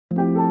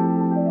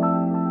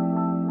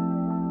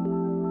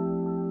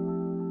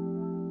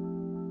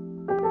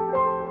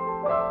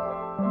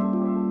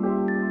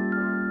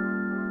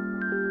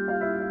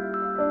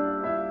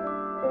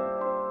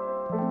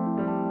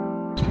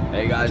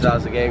guys,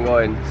 how's the game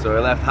going? So we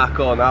left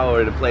Jaco, now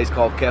we're in a place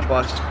called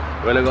Costa.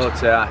 We're gonna go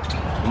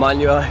to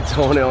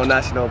Manuel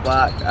National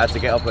Park. I had to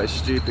get up at a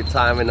stupid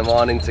time in the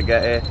morning to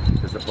get here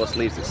because the bus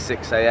leaves at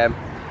 6 AM.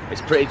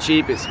 It's pretty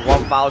cheap, it's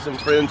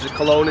 1,300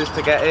 colones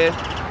to get here.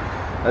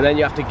 And then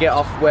you have to get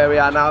off where we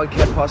are now in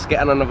Costa,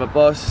 get on another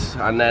bus,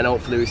 and then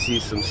hopefully we see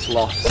some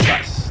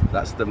sloths.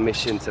 That's the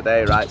mission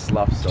today, right?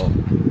 Sloths, so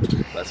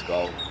let's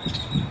go.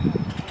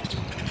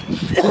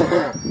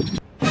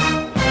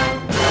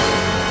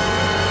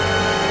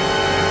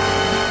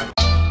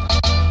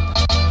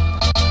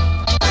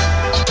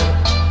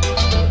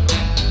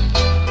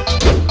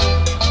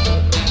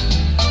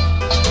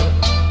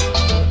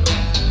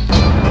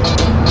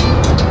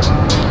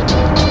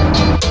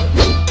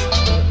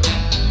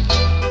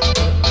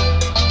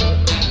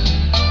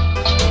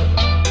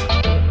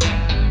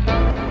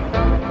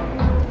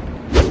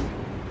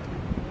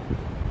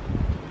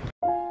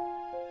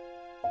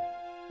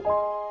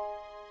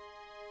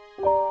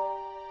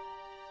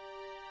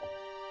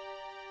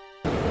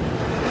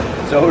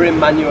 So we're in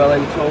Manuel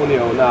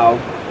now,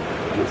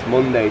 and it's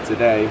Monday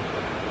today,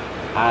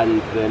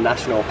 and the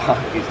national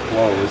park is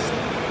closed.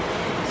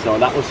 So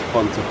that was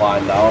fun to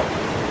find out.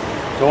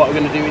 So what we're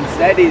going to do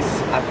instead is,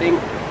 I think,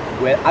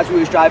 as we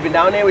was driving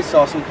down here, we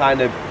saw some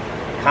kind of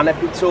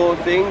canopy tour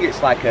thing.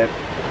 It's like a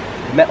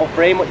metal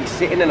frame what you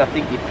sit in, and I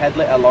think you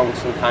pedal it along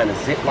some kind of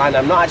zip line.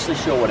 I'm not actually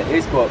sure what it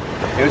is, but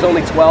it was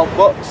only 12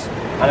 bucks,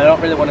 and I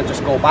don't really want to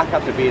just go back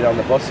after being on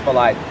the bus for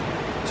like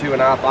 2.5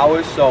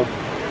 hours. So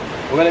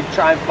we're going to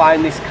try and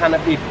find this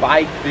canopy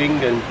bike thing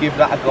and give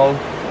that a go,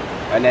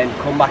 and then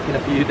come back in a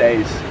few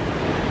days.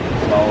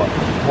 So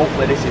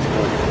hopefully this is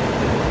good.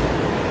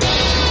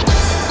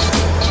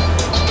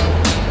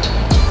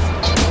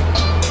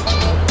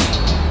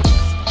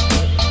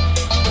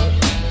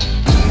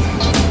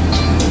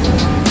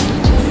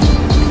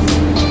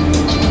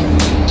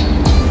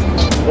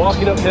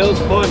 Walking up hills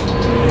fun.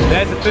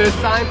 There's the first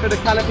sign for the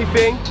canopy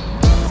thing.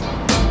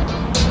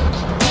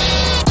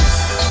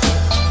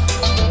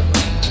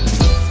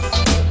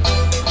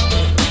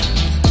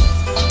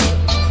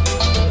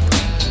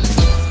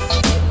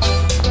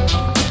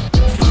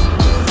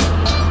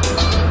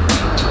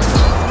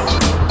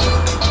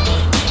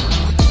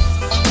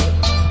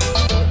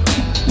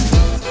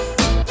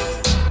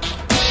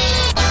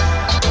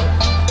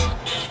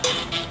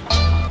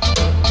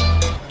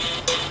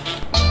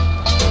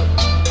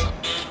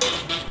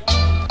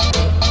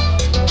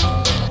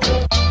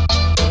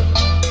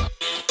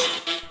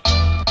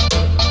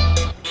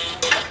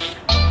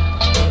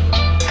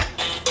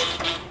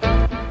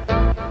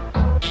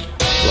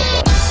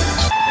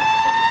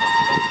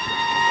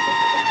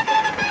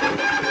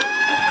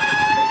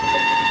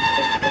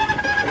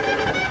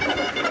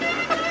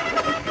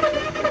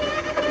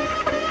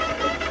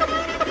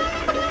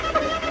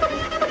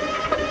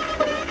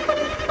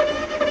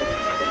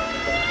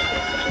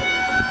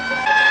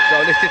 So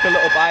this is a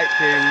little bike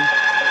thing.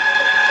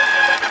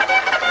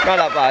 Not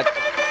that bad,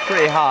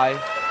 pretty high.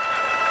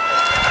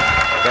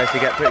 As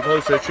you get pretty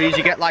close to the trees,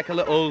 you get like a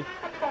little,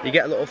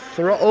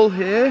 throttle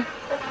here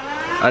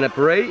and a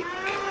brake.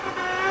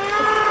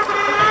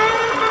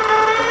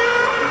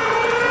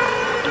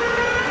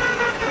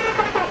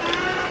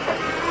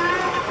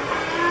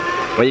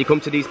 When you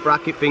come to these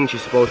bracket things, you're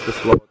supposed to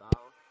slow down.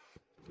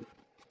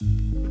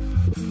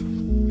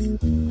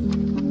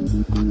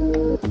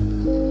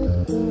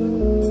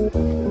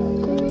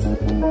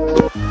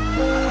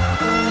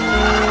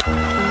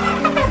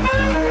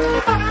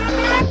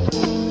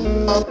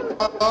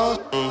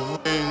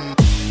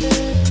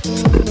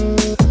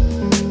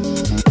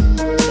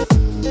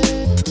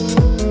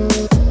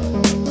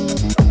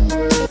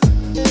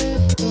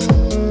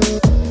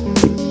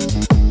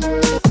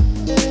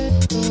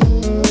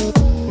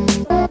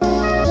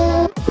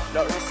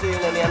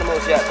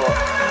 Yet, but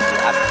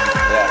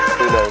yeah,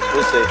 who knows,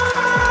 we'll see.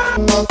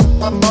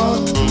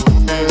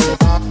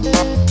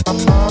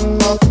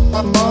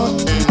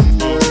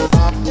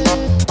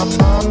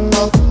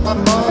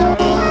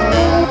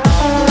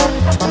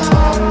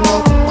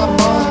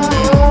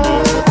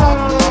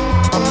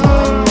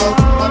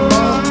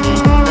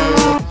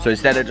 So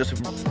instead of just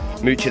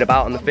mooching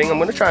about on the thing, I'm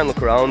going to try and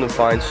look around and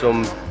find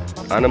some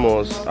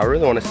animals. I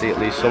really want to see at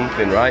least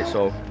something, right?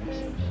 So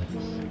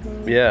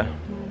yeah,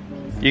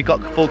 you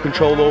got full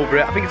control over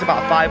it. I think it's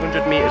about a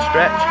 500-meter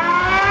stretch.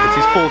 This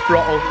is full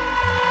throttle.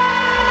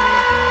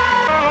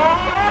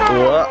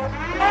 What?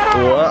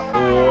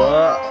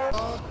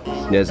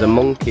 There's a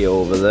monkey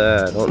over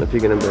there. I don't know if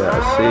you're going to be able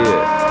to see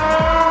it.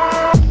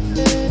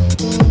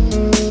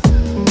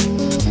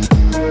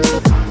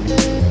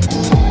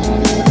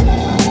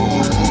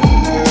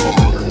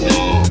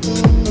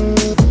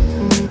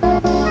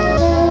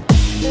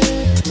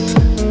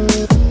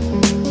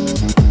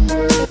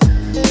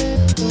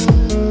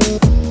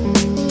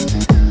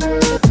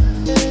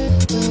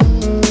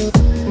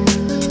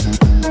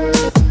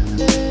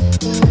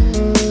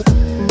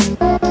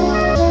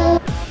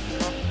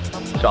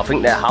 So I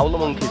think they're howler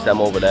monkeys, them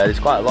over there. There's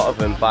quite a lot of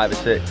them, 5 or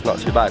 6, not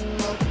too bad.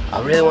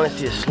 I really want to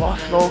see a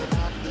sloth though.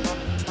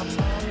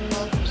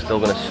 still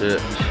gonna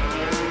search.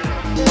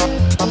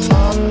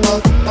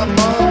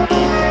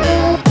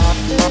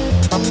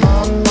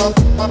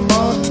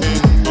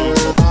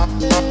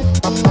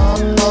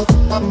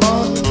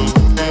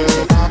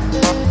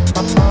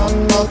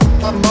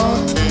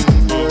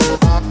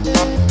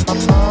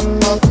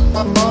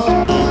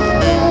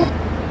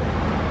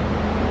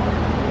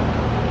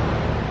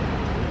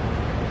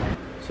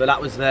 So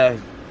that was the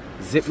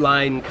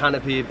zipline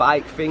canopy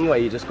bike thing where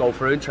you just go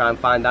through and try and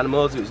find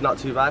animals. It was not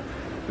too bad.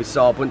 We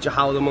saw a bunch of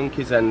howler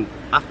monkeys, and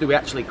after we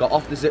actually got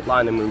off the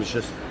zipline and we was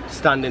just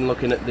standing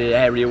looking at the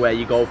area where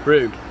you go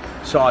through,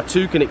 saw a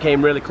toucan. It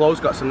came really close,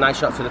 got some nice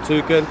shots of the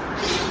toucan.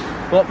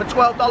 But for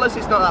 $12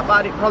 it's not that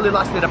bad. It probably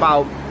lasted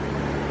about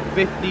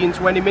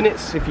 15-20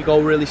 minutes if you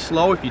go really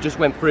slow. If you just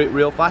went through it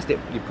real fast, you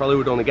probably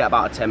would only get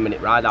about a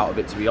 10-minute ride out of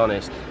it, to be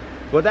honest.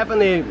 But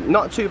definitely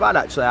not too bad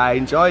actually. I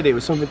enjoyed it. It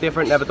was something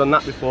different, never done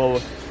that before.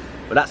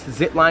 But that's the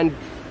zipline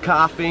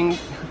car thing.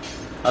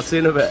 I'll see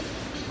you in a bit.